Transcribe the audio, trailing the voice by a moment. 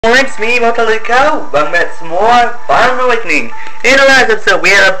It's me, Motalico. Welcome back to some more Fire Awakening. In the last episode, we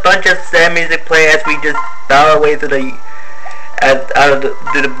had a bunch of sad music play as we just found our way to the out of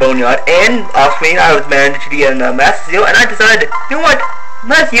the boneyard. And off screen, I was managed to get a Master Seal, and I decided, you know what?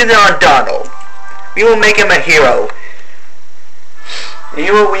 Let's use it on Donald. We will make him a hero. A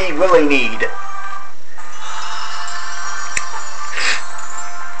hero we really need.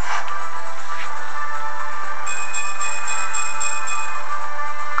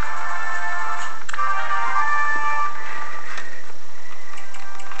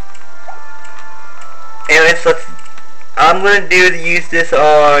 Anyways, I'm gonna use this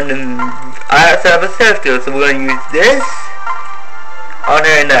on, I also have a set skill, so we're gonna use this on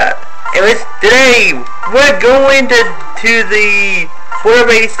her and that. Anyways, today, we're going to the border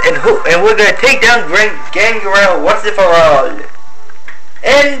race, and we're gonna take down Gangrel once and for all.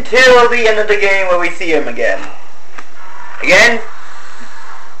 Until the end of the game where we see him again. Again,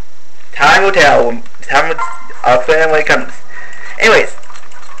 time will tell. I'll explain when it comes. Anyways.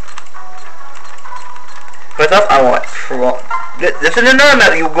 First off, I want this is another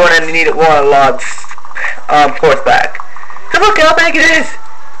map you're going to need one log horseback. Cause look how big it is!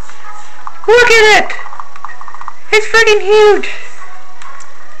 Look at it! It's freaking huge!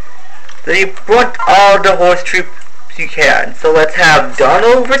 So you brought all the horse troops you can. So let's have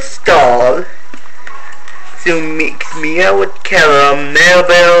Donald restall. So mix Mia with Karam,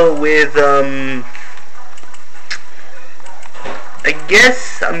 Melville with I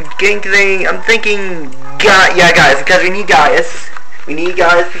guess I'm thinking guys, because we need Gaius. We need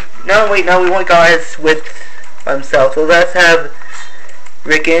Gaius. No, wait, no, we want Gaius with himself. So let's have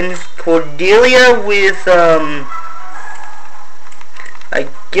Rickon, Cordelia with I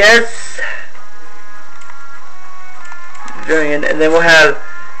guess Varian, and then we'll have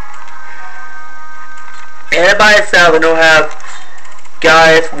Anna by itself, and we'll have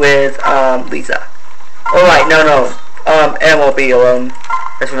Gaius with Lisa. Alright, no. Anna won't be alone.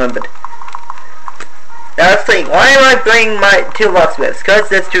 Just remembered. Now let's think. Why am I bringing my two locksmiths? Because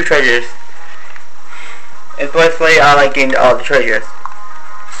there's two treasures. And personally, I like getting all the treasures.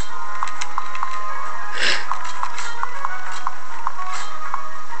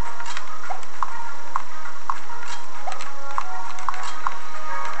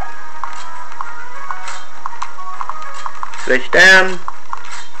 Switch them.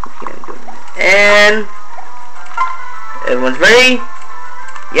 And everyone's ready?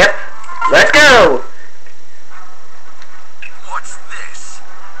 Yep. Let's go! What's this?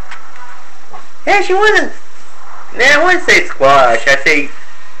 Yeah, she wasn't. Yeah, I wouldn't say squash. I say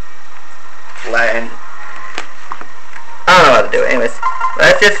Latin. I don't know how to do it. Anyways,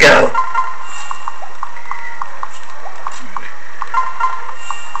 let's just go.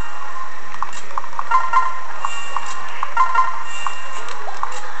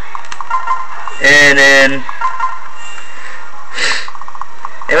 And then,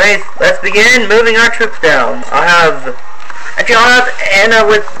 anyways, let's begin moving our troops down. I'll have Anna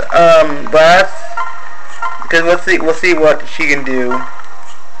with Blast, because we'll see what she can do.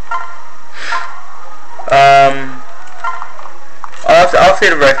 I'll say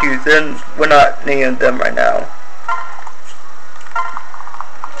the rescues, then we're not needing them right now.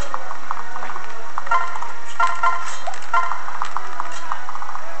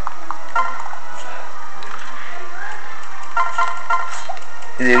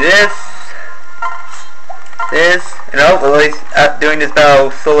 Do this, and hopefully doing this battle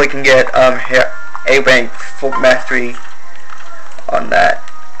so we can get A rank full mastery on that.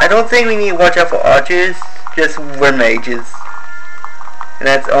 I don't think we need to watch out for archers, just wind mages, and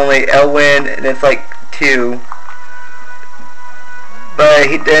that's only Elwyn, and it's like 2. But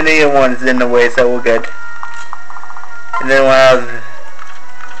the other one's in the way, so we're good. And then we'll have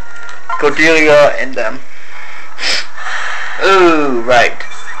Cordelia and them. Ooh, right.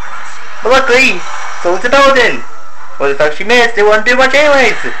 But luckily, so it's a paladin. Well, the fact she missed, it won't do much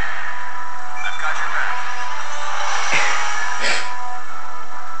anyways. I've got your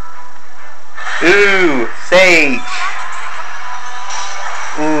back. Ooh, sage.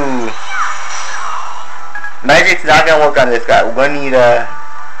 Ooh. Magic's not gonna work on this guy. We're gonna need a...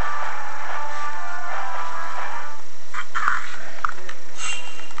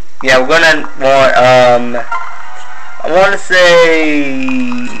 Yeah, we're gonna want, I wanna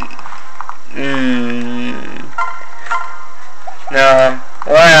say... No,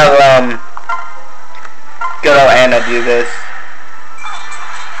 we'll have, good old Anna do this.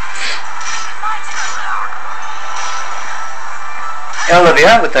 And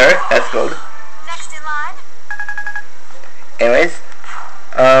Olivia with her, that's good. Next in line. Anyways,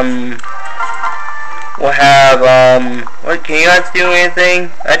 We'll have, what, can you guys do anything?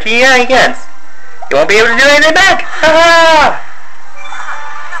 Actually, yeah, you can. You won't be able to do anything back! Haha!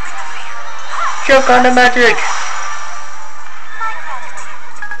 Choke on the magic!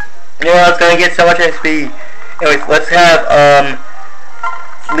 Yeah, I was gonna get so much XP. Anyways, let's have,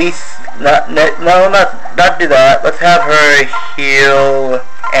 at least, not do that. Let's have her heal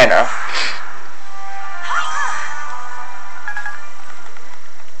Anna.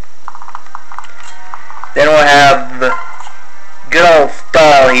 Then we'll have good old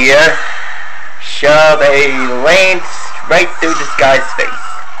Stall here shove a lance right through this guy's face.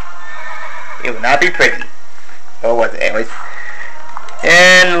 It would not be pretty. Or was it? Anyways.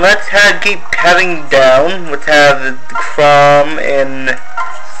 And let's keep having down. Let's have Crom and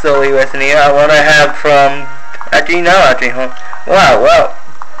slowly resting here. I want to have Crom. Actually, no, actually, huh? Wow, well.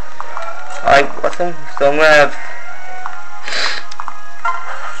 So I'm going to have.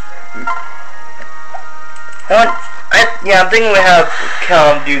 I'm thinking we have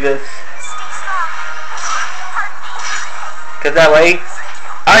Callum do this. Cause that way,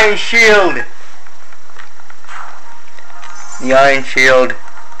 Iron Shield! The Iron Shield.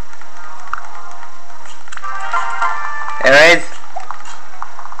 Anyways.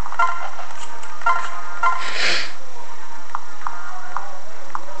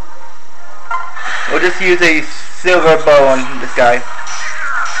 We'll just use a silver bow on this guy.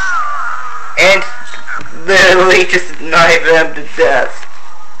 And literally just knife them to death.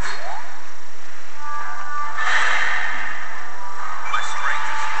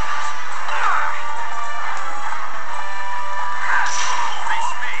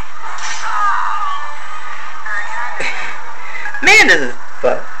 Man, this is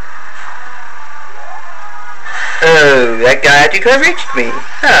fun. Oh, that guy actually could have reached me.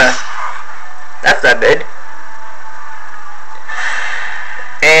 Huh. That's not bad.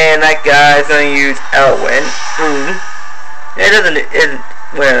 And that guy's gonna use Elwyn. Isn't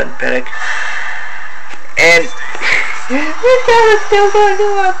well, panic. And this guy is still going to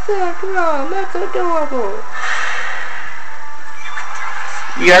go upstairs. Come on, that's adorable.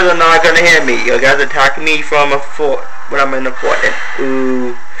 You guys are not gonna hear me. You guys are attacking me from a fort when I'm in the fort. And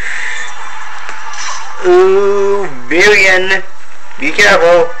ooh, Virian, be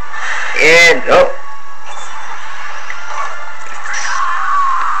careful. And oh.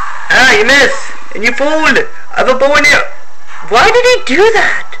 Ah, you missed! And you fooled! I have a bow in here! Why did he do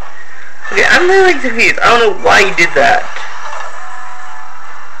that? Okay, I'm really confused. I don't know why he did that.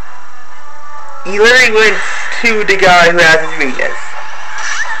 He literally went to the guy who has his weakness.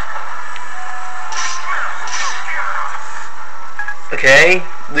 Okay,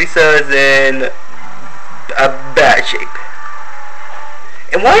 Lisa is in a bad shape.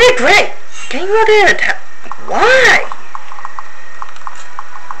 And why did Greg? Can you go there and attack? Why?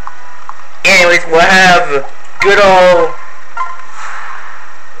 Anyways, we'll have good old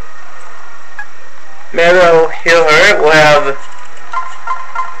Meryl heal her. We'll have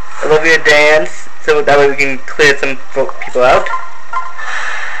Olivia dance, so that way we can clear some people out.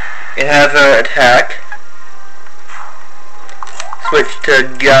 And have her attack. Switch to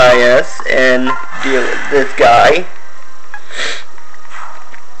Gaius and deal with this guy.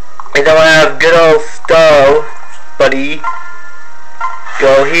 And then we'll have good old Stowe, buddy,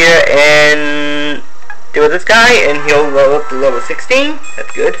 go here and deal with this guy, and he'll level up to level 16.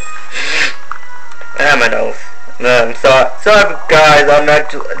 That's good. I have my nose. Sorry guys, I'm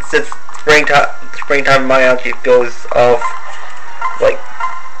not. It's just springtime. My allergy goes off. Like,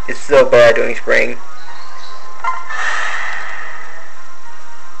 it's so bad during spring.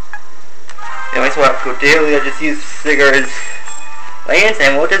 Anyways, what I'll do, I'll just use Sigur's lance,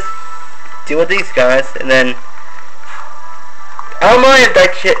 and we'll just deal with these guys, and then I don't mind if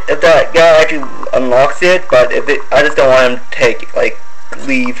that guy actually unlocks it, but if it, I just don't want him to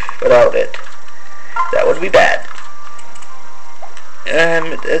leave without it. That would be bad.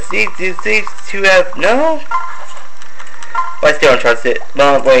 These two have no. Well, I still don't trust it.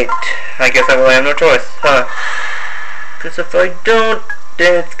 No, wait. I guess I really have no choice, huh? Because if I don't,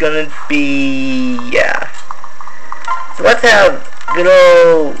 then it's gonna be So let's have good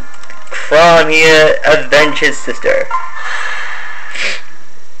old Crom here avenge his sister.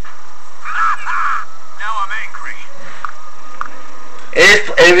 Now I'm angry.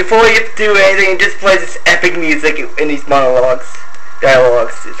 And before you do anything, it just plays this epic music in these dialogues.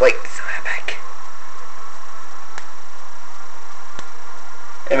 It's like so epic.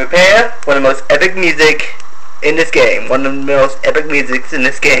 And prepare one of the most epic music in this game. One of the most epic musics in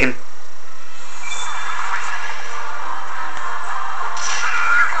this game.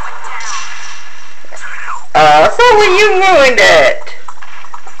 So when you ruined it,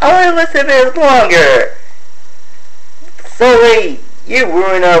 I want to listen a bit longer. Sully, you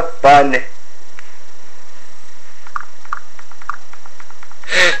ruin our fun.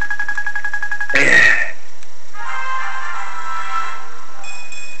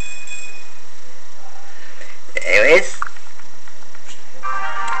 Anyways.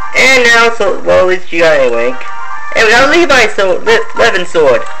 And now, so, well, at least you got a link. And we got a Levi's sword, weapon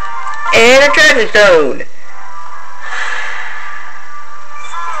sword. And a dragon stone.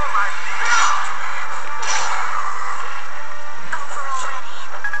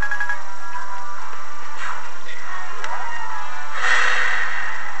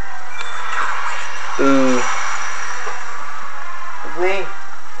 Ooh. Wait.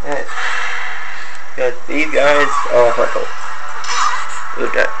 Got these guys all purple. Ooh,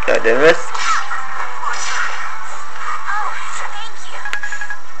 got this.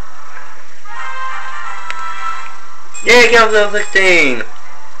 Yeah, get up level 16.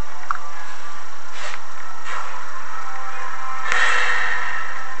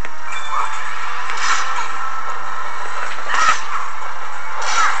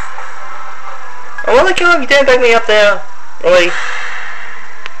 I wanna kill him, you didn't back me up there. Really?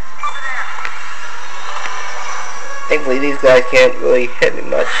 Thankfully these guys can't really hit me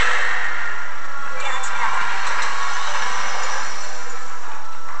much.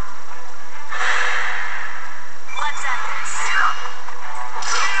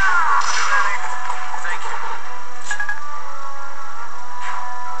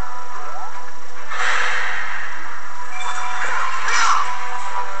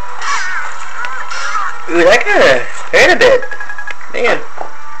 Ooh, that kinda hurt a bit. Man.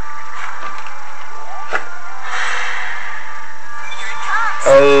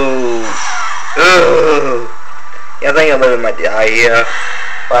 Oh. Ooh. Yeah, I think I might die here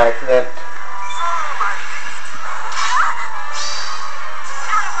by accident.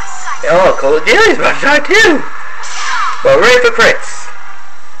 Oh, Call of Duty's about to die too. Well, ready for crits.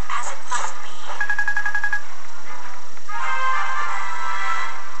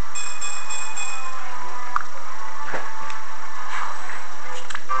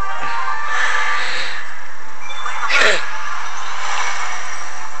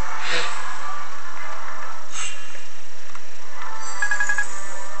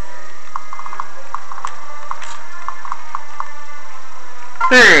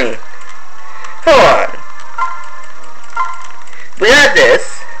 Hold on. We got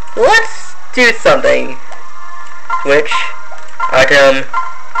this. Let's do something. Which item?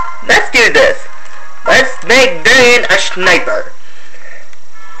 Let's do this. Let's make Dane a sniper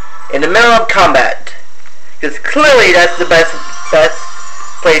in the middle of combat, because clearly that's the best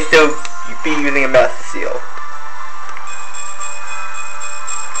place to be using a master seal.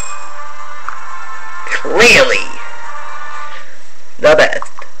 Clearly. The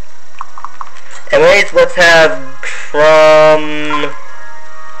best. Anyways, let's have from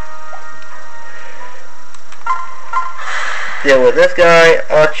deal with this guy.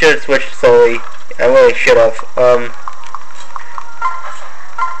 I should have switched slowly. I really should have.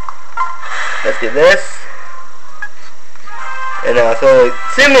 Let's do this. And now slowly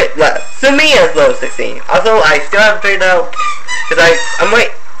Sumi as level 16. Also, I still haven't figured out because I'm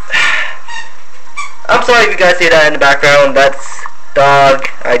wait. I'm sorry if you guys see that in the background. That's dog.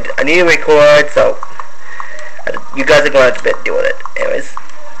 I need to record, so you guys are going to have to deal with it. Anyways.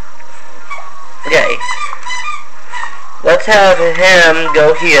 Okay. Let's have him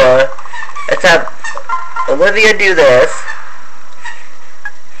go here. Let's have Olivia do this.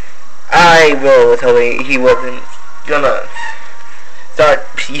 I was hoping he wasn't gonna start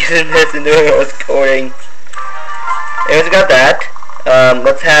using this and doing recording. Anyways, we got that.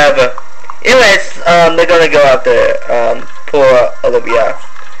 Let's have anyways, they're gonna go after poor Olivia.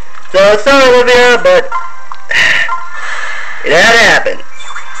 So sorry Olivia, but it had to happen.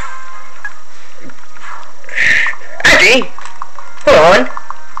 Actually, hold on.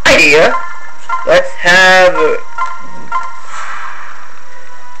 Idea. Let's have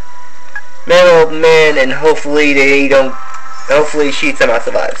Metal Man, and hopefully they don't. Hopefully she somehow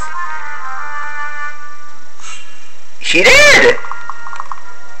survives. She did.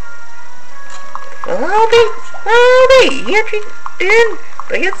 Well, he actually did.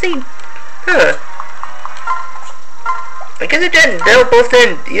 I guess he. Huh. I guess it didn't. They were both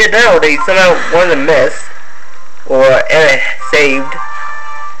didn't. Either that or they somehow wanted to miss. Or saved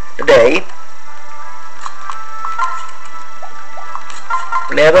the day.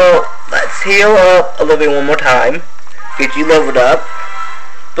 Now, let's heal up Olivia one more time. Get you leveled up.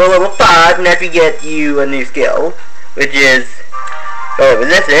 For level 5, and after you get you a new skill, which is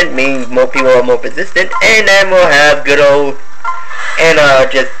resistant, means more people are more resistant, and then we'll have good old and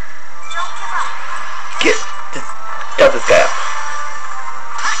Shut this guy up.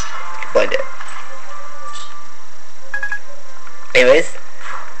 Blind it. Anyways.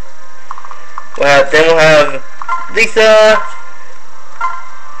 Then we'll have Lisa.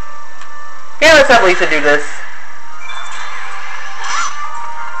 Yeah, let's have Lisa do this.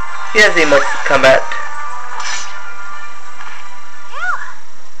 She doesn't see much combat.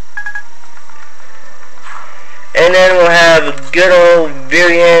 And then we'll have good old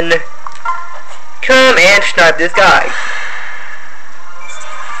Virian come and snipe this guy.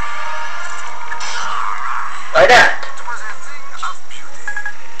 Like that.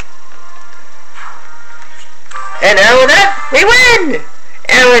 And now with that, we win!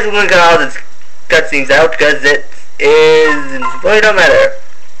 Anyways, we're gonna cut all this cutscenes out because it really don't matter.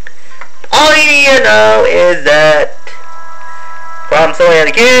 All you need to know is that Problem Solely had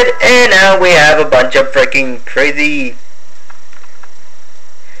a kid, and now we have a bunch of freaking crazy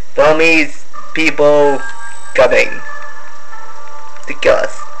Burmese people coming to kill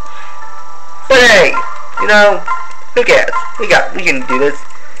us. But hey, you know, who cares? We can do this.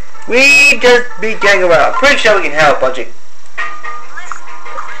 We just be getting around. Pretty sure we can have a bunch of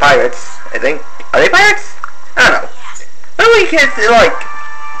pirates, I think. Are they pirates? I don't know. But we can, like,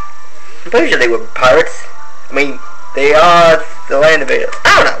 I'm pretty sure they were pirates. I mean, they are the land invaders.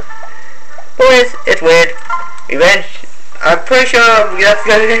 I don't know. Boys, it's weird. Revenge. I'm pretty sure that's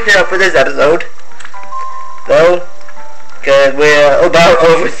gonna end it up for this episode. Though, because we're about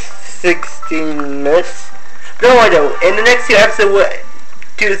over 16 minutes. No, I don't. In the next 2 episodes,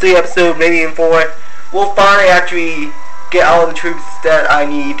 2 to 3 episodes, maybe even 4, we'll finally actually get all the troops that I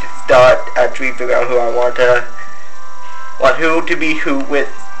need to start actually figure out who I want who to be who with.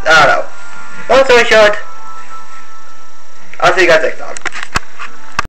 I don't know. Long story short, I'll see you guys next time.